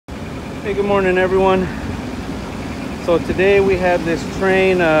Hey, good morning everyone. So today we have this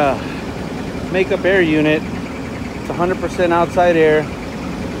Trane makeup air unit. It's 100% outside air.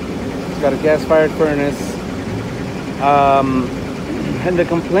 It's got a gas-fired furnace. And the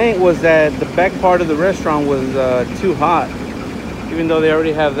complaint was that the back part of the restaurant was too hot, even though they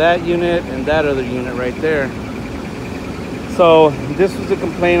already have that unit and that other unit right there. So this was a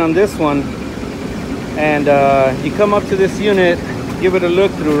complaint on this one. And you come up to this unit, give it a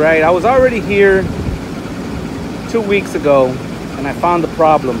look through, right? I was already here 2 weeks ago and I found the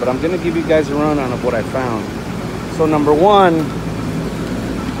problem, but I'm gonna give you guys a rundown of what I found. So number one,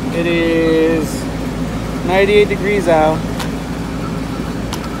 it is 98 degrees out,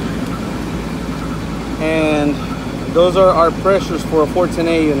 and those are our pressures for a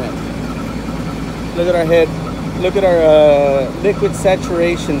 410A unit. Look at our head, look at our liquid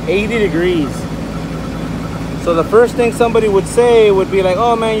saturation, 80 degrees. So the first thing somebody would say would be like,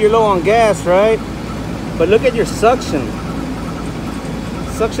 oh man, you're low on gas, right? But look at your suction.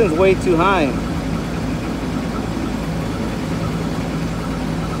 Suction's way too high.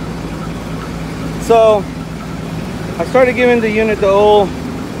 So I started giving the unit the old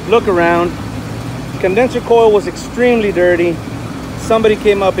look around. Condenser coil was extremely dirty. Somebody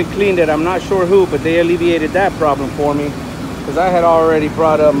came up and cleaned it. I'm not sure who, but they alleviated that problem for me, because I had already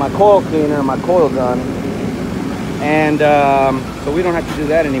brought up my coil cleaner, my coil gun. And so we don't have to do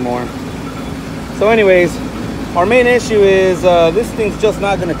that anymore. So anyways, our main issue is this thing's just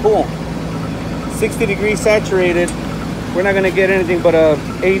not gonna cool. 60 degrees saturated. We're not gonna get anything but a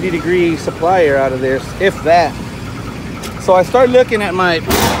 80 degree supply air out of there, if that. So I start looking at my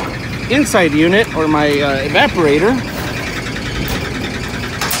inside unit, or my evaporator.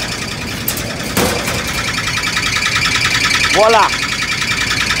 Voila!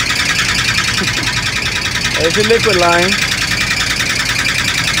 There's your liquid line.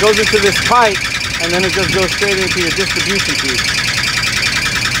 Goes into this pipe, and then it just goes straight into your distribution tube.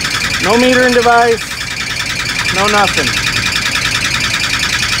 No metering device, no nothing.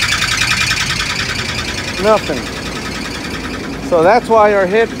 Nothing. So that's why our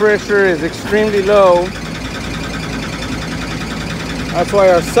head pressure is extremely low. That's why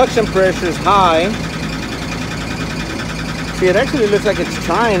our suction pressure is high. See, it actually looks like it's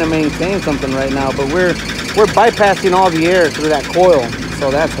trying to maintain something right now, but we're bypassing all the air through that coil, so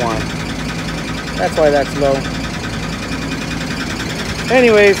that's why that's low.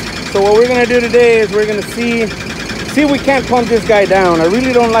 Anyways, so what we're gonna do today is we're gonna see if we can't pump this guy down. I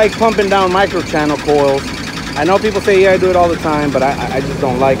really don't like pumping down micro channel coils. I know people say, yeah, I do it all the time, but I just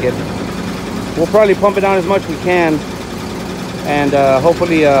don't like it. We'll probably pump it down as much as we can, and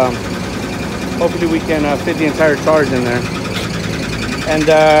hopefully we can fit the entire charge in there. And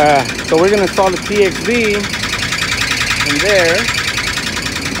so we're gonna install the TXV in there,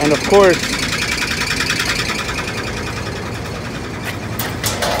 and of course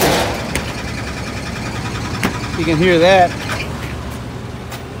you can hear that.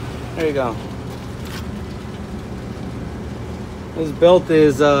 There you go. This belt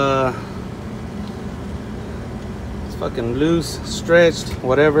is it's fucking loose, stretched,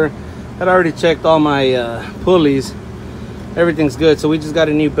 whatever. I'd already checked all my pulleys. Everything's good, so we just got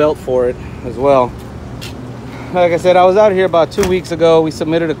a new belt for it as well. Like I said, I was out here about 2 weeks ago. We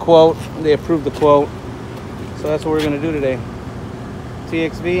submitted a quote, they approved the quote, so that's what we're gonna do today.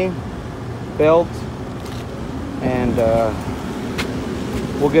 TXV, belt, and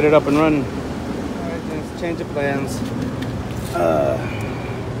we'll get it up and running. All right, let's change of plans.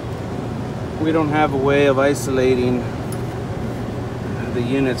 We don't have a way of isolating the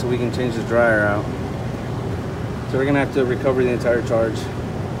unit so we can change the dryer out. So we're gonna have to recover the entire charge.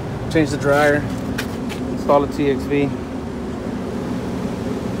 Change the dryer, install a TXV.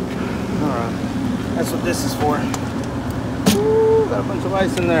 All right, that's what this is for. Woo, got a bunch of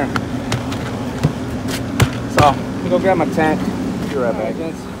ice in there. So, let me go grab my tank. Be right back.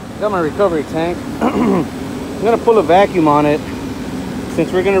 Got my recovery tank. I'm gonna pull a vacuum on it.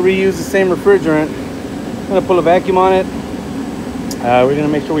 Since we're gonna reuse the same refrigerant, I'm gonna pull a vacuum on it. We're gonna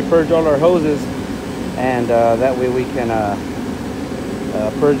make sure we purge all our hoses, and that way we can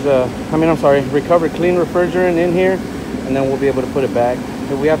recover clean refrigerant in here, and then we'll be able to put it back.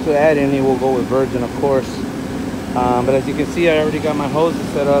 If we have to add any, we'll go with virgin, of course. But as you can see, I already got my hoses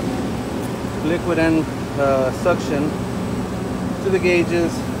set up, liquid and suction to the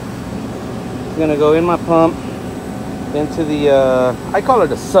gauges. It's gonna go in my pump into the I call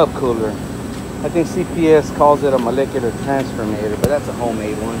it a subcooler. I think CPS calls it a molecular transformator, but that's a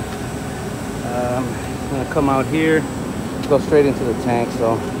homemade one. I'm gonna come out here, go straight into the tank.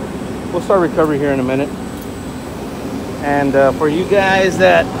 So we'll start recovery here in a minute. And for you guys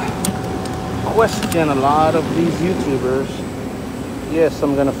that question a lot of these YouTubers. Yes,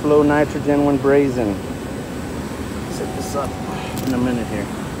 I'm gonna flow nitrogen when brazing. Set this up in a minute here.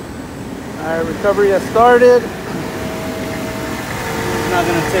 Alright, recovery has started. It's not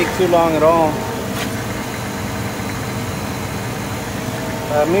gonna take too long at all.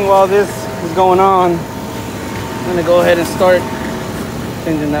 Meanwhile this is going on, I'm gonna go ahead and start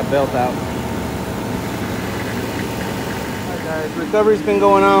changing that belt out. Alright guys, recovery's been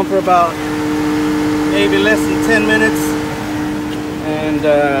going on for about maybe less than 10 minutes, and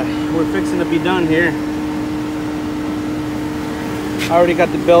we're fixing to be done here. I already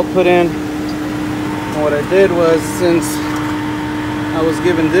got the belt put in, and what I did was, since I was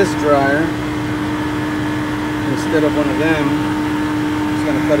given this dryer instead of one of them, I'm just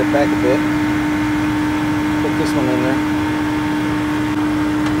gonna cut it back a bit, put this one in there.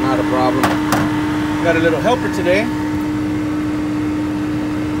 Not a problem. Got a little helper today.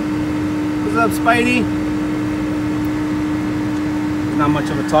 What's up, Spidey? He's not much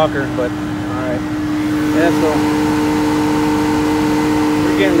of a talker, but alright. Yeah, so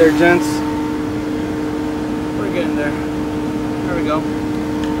we're getting there, gents. We're getting there. There we go.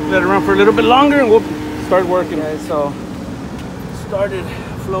 Let it run for a little bit longer and we'll start working. Okay, so started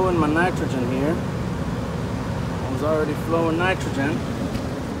flowing my nitrogen here. I was already flowing nitrogen.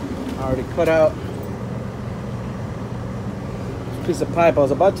 I already cut out a piece of pipe. I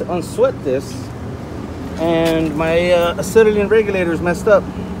was about to unsweat this, and my acetylene regulator is messed up.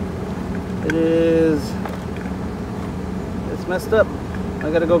 It's messed up.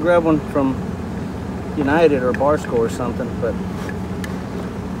 I gotta go grab one from United or Barsco or something, but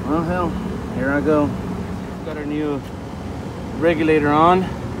well, hell, here I go. Got our new regulator on,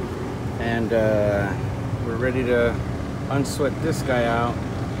 and we're ready to unsweat this guy out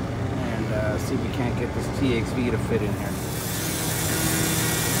and see if we can't get this TXV to fit in here.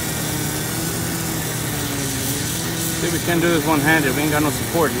 See if we can do this one-handed. We ain't got no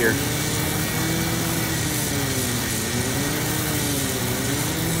support here.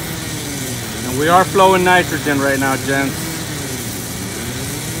 And we are flowing nitrogen right now, gents.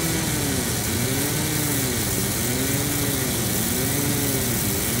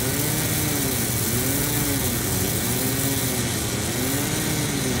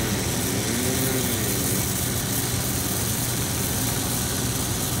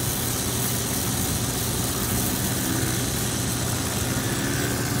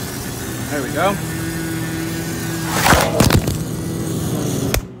 There we go.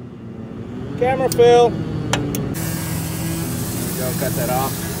 Camera fill. There we go, cut that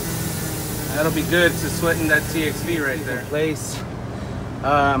off. That'll be good to sweating that TXV right there. Place.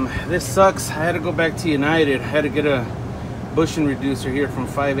 This sucks. I had to go back to United. I had to get a bushing reducer here from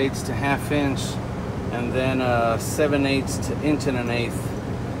 5/8 to 1/2 inch, and then 7/8 to 1 1/8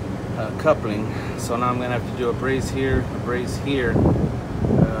 coupling. So now I'm gonna have to do a braze here, a braze here.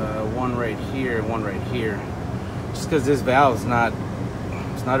 One right here, one right here, just because this valve is not,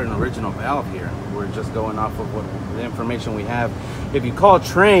 it's not an original valve here. We're just going off of what the information we have. If you call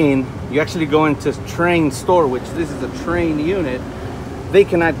Trane, you actually go into Trane store, which this is a Trane unit. They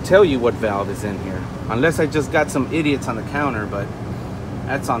cannot tell you what valve is in here, unless I just got some idiots on the counter, but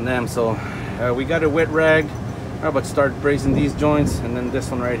that's on them. So we got a wet rag. I'm about to start brazing these joints, and then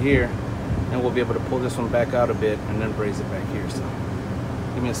this one right here, and we'll be able to pull this one back out a bit and then braze it back here. So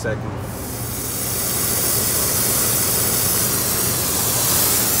give me a second.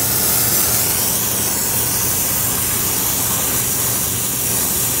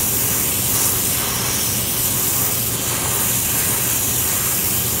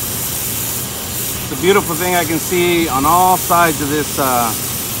 It's a beautiful thing. I can see on all sides of this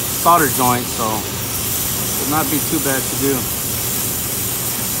solder joint, so it will not be too bad to do.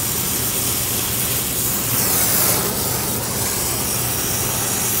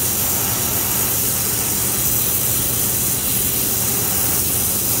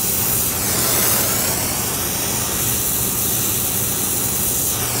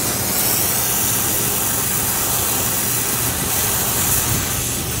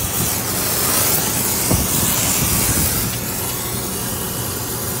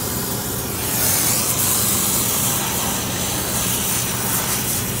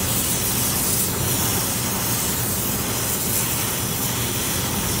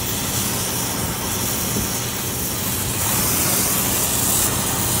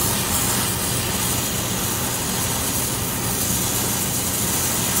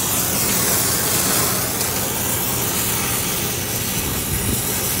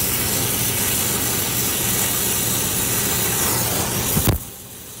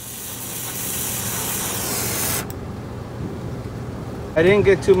 I didn't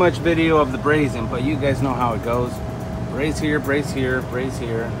get too much video of the brazing, but you guys know how it goes. Braze here, braze here, braze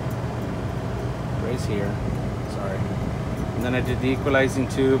here, braze here. Sorry. And then I did the equalizing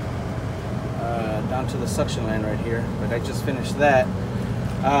tube down to the suction line right here, but I just finished that.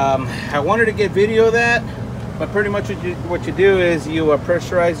 I wanted to get video of that, but pretty much what you do is you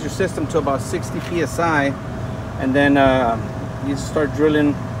pressurize your system to about 60 psi, and then you start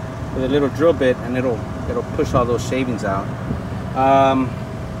drilling with a little drill bit, and it'll push all those shavings out.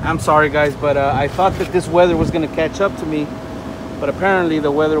 I'm sorry guys, but I thought that this weather was going to catch up to me, but apparently the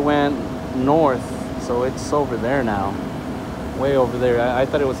weather went north, so it's over there now, way over there. I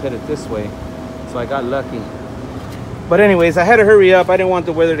thought it was headed this way, so I got lucky. But anyways, I had to hurry up. I didn't want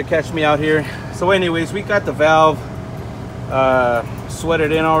the weather to catch me out here. So anyways, we got the valve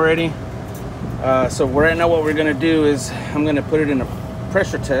sweated in already. So right now what we're gonna do is I'm gonna put it in a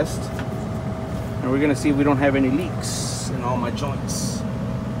pressure test, and we're gonna see if we don't have any leaks in all my joints.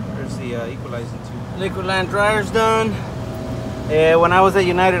 There's the equalizing tube. Liquid line dryer's done. When I was at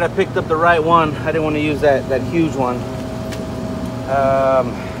United, I picked up the right one. I didn't want to use that huge one.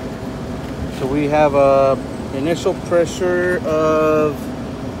 So we have a initial pressure of,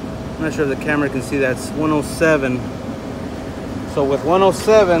 I'm not sure if the camera can see, that's 107. So with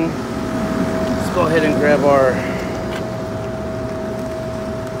 107, let's go ahead and grab our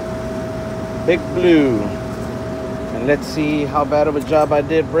Big Blue, and let's see how bad of a job I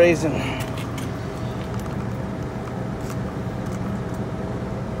did brazing.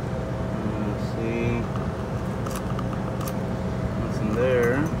 Let's see, nothing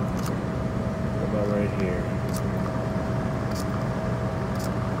there. What about right here?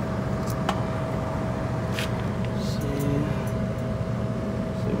 See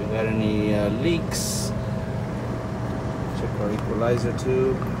if we got any leaks. Check our equalizer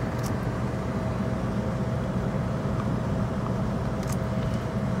tube.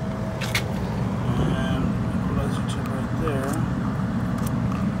 And equalizer tube right there.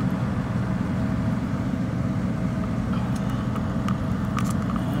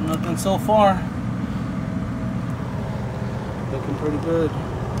 And nothing so far. Looking pretty good.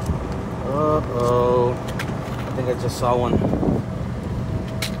 Uh-oh. I think I just saw one.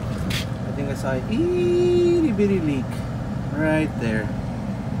 I think I saw a itty bitty leak right there.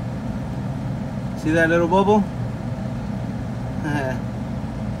 See that little bubble?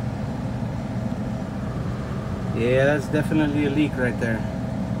 Yeah, that's definitely a leak right there.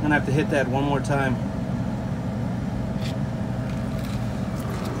 I'm gonna have to hit that one more time.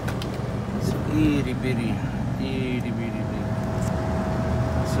 It's itty bitty leak.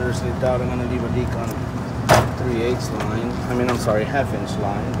 Seriously doubt I'm gonna leave a leak on 3/8 line. I mean, I'm sorry, 1/2 inch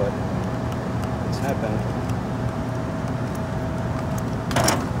line, but it's happened.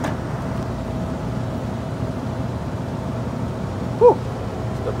 Whew,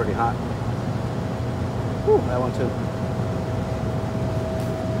 still pretty hot. Whew, that one too.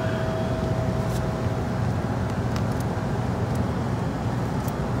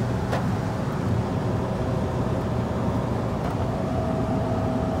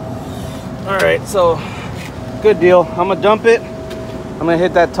 All right, so good deal. I'm gonna dump it. I'm gonna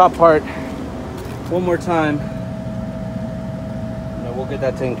hit that top part one more time, and then we'll get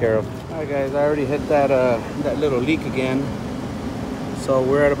that taken care of. All right, guys, I already hit that that little leak again. So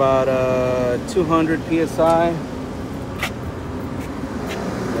we're at about 200 psi.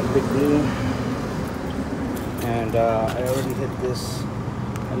 That Big Blue, and I already hit this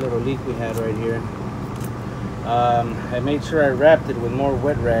little leak we had right here. I made sure I wrapped it with more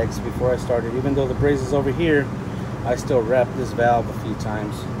wet rags before I started. Even though the braze is over here, I still wrapped this valve a few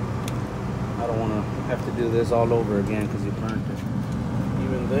times. I don't want to have to do this all over again because you burnt it.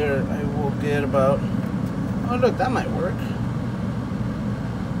 Even there, I will get about, oh look, that might work.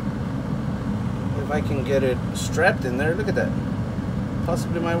 If I can get it strapped in there, look at that.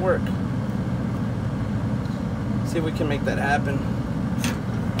 Possibly might work. See if we can make that happen.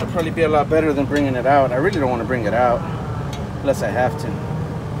 It'll probably be a lot better than bringing it out. I really don't want to bring it out unless I have to,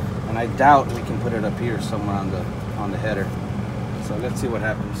 and I doubt we can put it up here somewhere on the header. So let's see what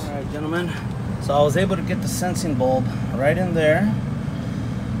happens. All right, gentlemen, so I was able to get the sensing bulb right in there.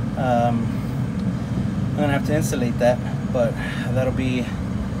 I'm gonna have to insulate that, but that'll be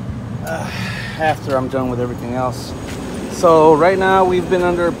after I'm done with everything else. So right now we've been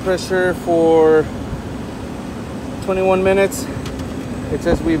under pressure for 21 minutes. It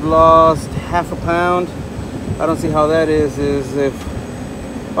says we've lost 1/2 pound. I don't see how that is if,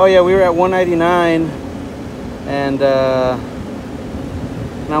 oh yeah, we were at 199 and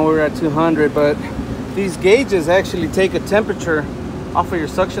now we're at 200, but these gauges actually take a temperature off of your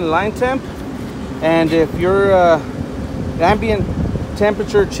suction line temp, and if your ambient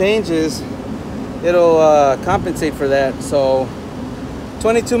temperature changes, it'll compensate for that. So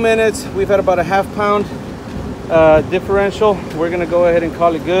 22 minutes, we've had about a half-pound differential. We're gonna go ahead and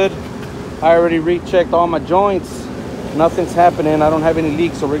call it good. I already rechecked all my joints. Nothing's happening. I don't have any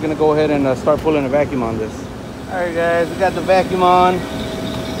leaks, so we're gonna go ahead and start pulling a vacuum on this. All right, guys, we got the vacuum on.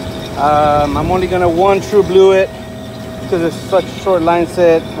 I'm only gonna one true blue it because it's such a short line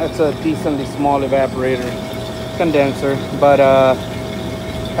set. That's a decently small evaporator condenser, but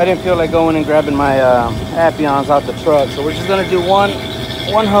I didn't feel like going and grabbing my Appions out the truck, so we're just gonna do one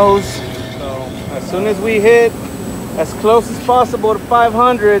hose. So as soon as we hit as close as possible to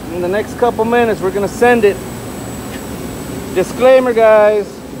 500 in the next couple minutes, we're gonna send it. Disclaimer, guys,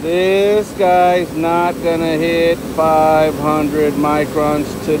 this guy's not gonna hit 500 microns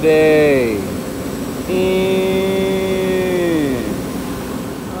today.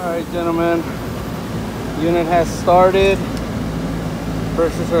 All right, gentlemen, unit has started.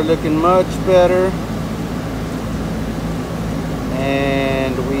 Pressures are looking much better,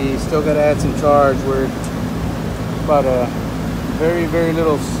 and we still gotta add some charge. We're about a very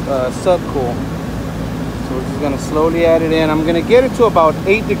little subcool. So we're just gonna slowly add it in. I'm gonna get it to about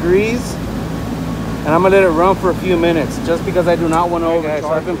 8 degrees, and I'm gonna let it run for a few minutes, just because I do not want to overcharge.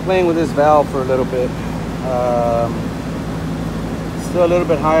 So I've been playing with this valve for a little bit. Still a little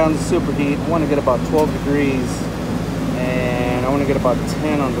bit high on the superheat. I want to get about 12 degrees, and I want to get about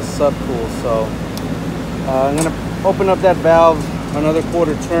 10 on the subcool. So I'm gonna open up that valve another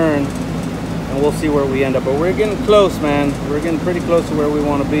quarter turn, and we'll see where we end up. But we're getting close, man. We're getting pretty close to where we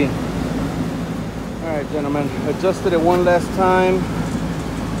want to be. All right, gentlemen, adjusted it one last time.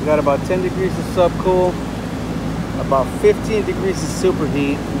 We got about 10 degrees of subcool, about 15 degrees of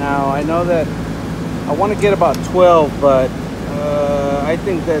superheat. Now, I know that I want to get about 12, but I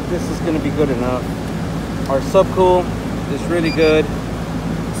think that this is going to be good enough. Our subcool is really good.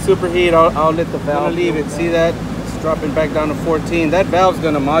 Superheat, I'll let the valve leave it. See that? It's dropping back down to 14. That valve's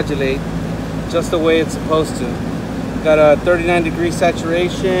going to modulate just the way it's supposed to. Got a 39 degree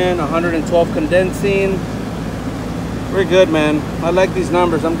saturation, 112 condensing. We're good, man. I like these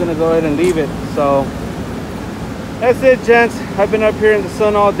numbers. I'm gonna go ahead and leave it. So that's it, gents. I've been up here in the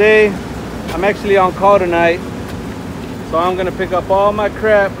sun all day. I'm actually on call tonight, so I'm gonna pick up all my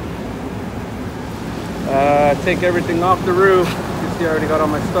crap, take everything off the roof. You see I already got all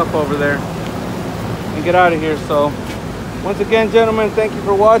my stuff over there, and get out of here. So once again, gentlemen, thank you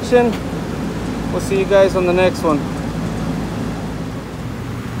for watching. We'll see you guys on the next one.